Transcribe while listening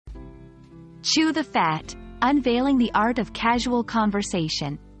Chew the Fat, Unveiling the Art of Casual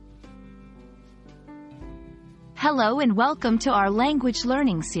Conversation. Hello and welcome to our language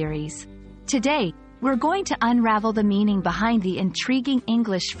learning series. Today, we're going to unravel the meaning behind the intriguing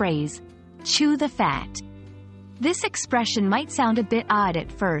English phrase, chew the fat. This expression might sound a bit odd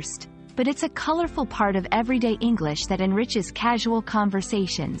at first, but it's a colorful part of everyday English that enriches casual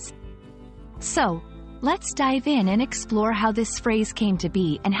conversations. So, let's dive in and explore how this phrase came to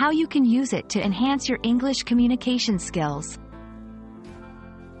be and how you can use it to enhance your English communication skills.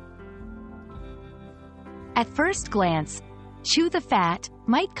 At first glance, chew the fat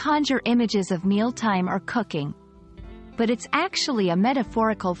might conjure images of mealtime or cooking, but it's actually a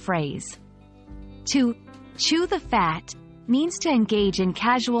metaphorical phrase. To chew the fat means to engage in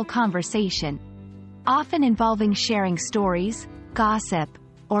casual conversation, often involving sharing stories, gossip,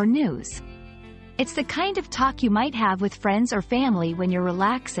 or news. It's the kind of talk you might have with friends or family when you're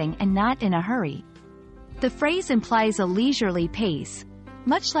relaxing and not in a hurry. The phrase implies a leisurely pace,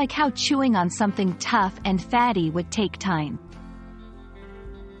 much like how chewing on something tough and fatty would take time.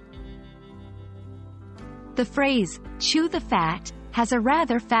 The phrase, chew the fat, has a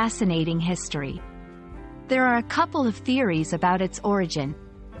rather fascinating history. There are a couple of theories about its origin.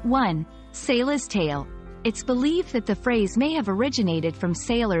 1. Sailor's tale. It's believed that the phrase may have originated from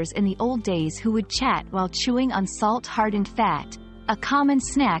sailors in the old days who would chat while chewing on salt-hardened fat, a common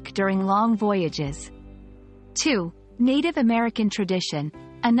snack during long voyages. 2. Native American tradition.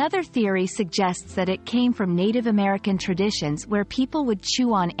 Another theory suggests that it came from Native American traditions where people would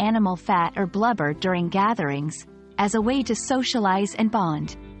chew on animal fat or blubber during gatherings, as a way to socialize and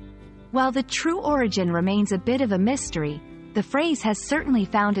bond. While the true origin remains a bit of a mystery, the phrase has certainly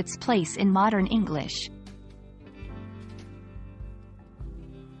found its place in modern English.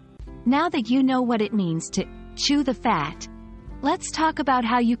 Now that you know what it means to chew the fat, let's talk about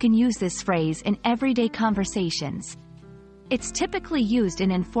how you can use this phrase in everyday conversations. It's typically used in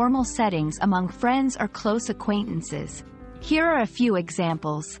informal settings among friends or close acquaintances. Here are a few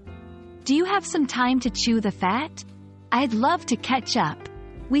examples. Do you have some time to chew the fat? I'd love to catch up.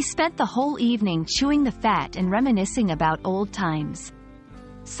 We spent the whole evening chewing the fat and reminiscing about old times.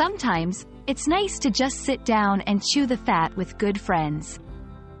 Sometimes, it's nice to just sit down and chew the fat with good friends.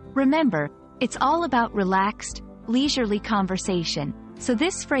 Remember, it's all about relaxed, leisurely conversation, so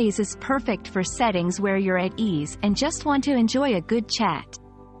this phrase is perfect for settings where you're at ease and just want to enjoy a good chat.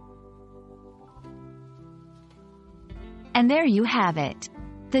 And there you have it.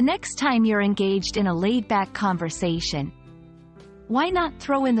 The next time you're engaged in a laid-back conversation, why not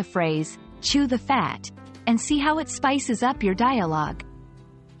throw in the phrase, chew the fat, and see how it spices up your dialogue?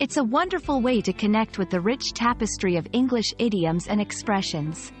 It's a wonderful way to connect with the rich tapestry of English idioms and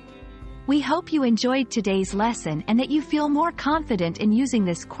expressions. We hope you enjoyed today's lesson and that you feel more confident in using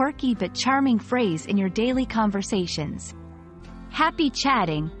this quirky but charming phrase in your daily conversations. Happy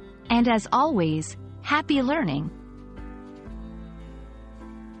chatting, and as always, happy learning!